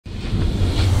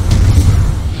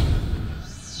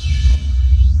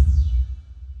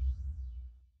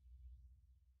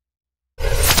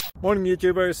Morning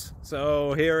YouTubers.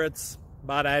 So here it's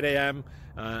about 8 a.m.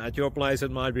 At your place it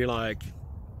might be like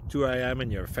 2 a.m.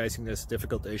 and you're facing this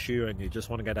difficult issue and you just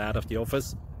want to get out of the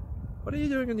office. What are you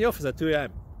doing in the office at 2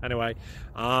 a.m.? Anyway,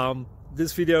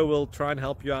 this video will try and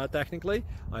help you out technically.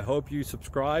 I hope you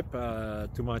subscribe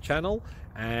to my channel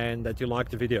and that you like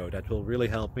the video. That will really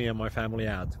help me and my family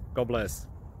out. God bless.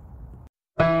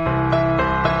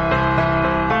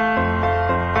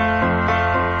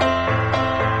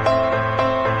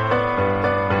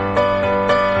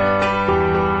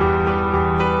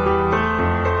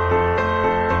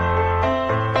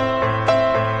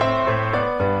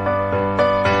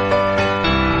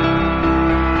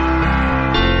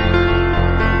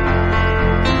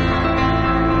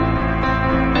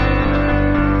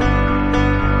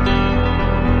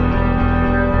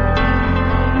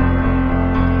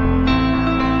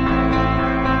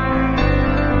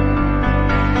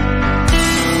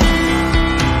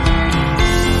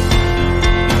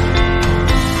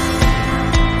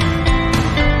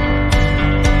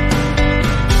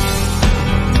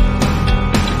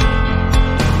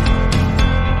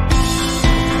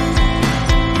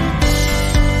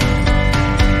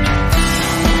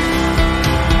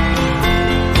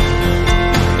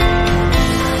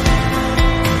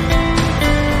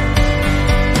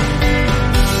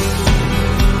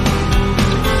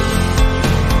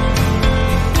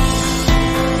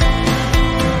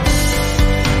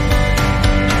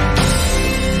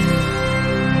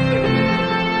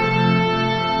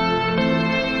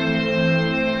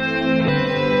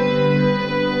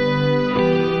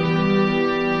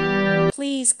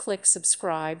 Please click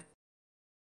subscribe.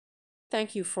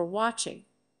 Thank you for watching.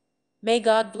 May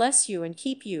God bless you and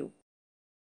keep you.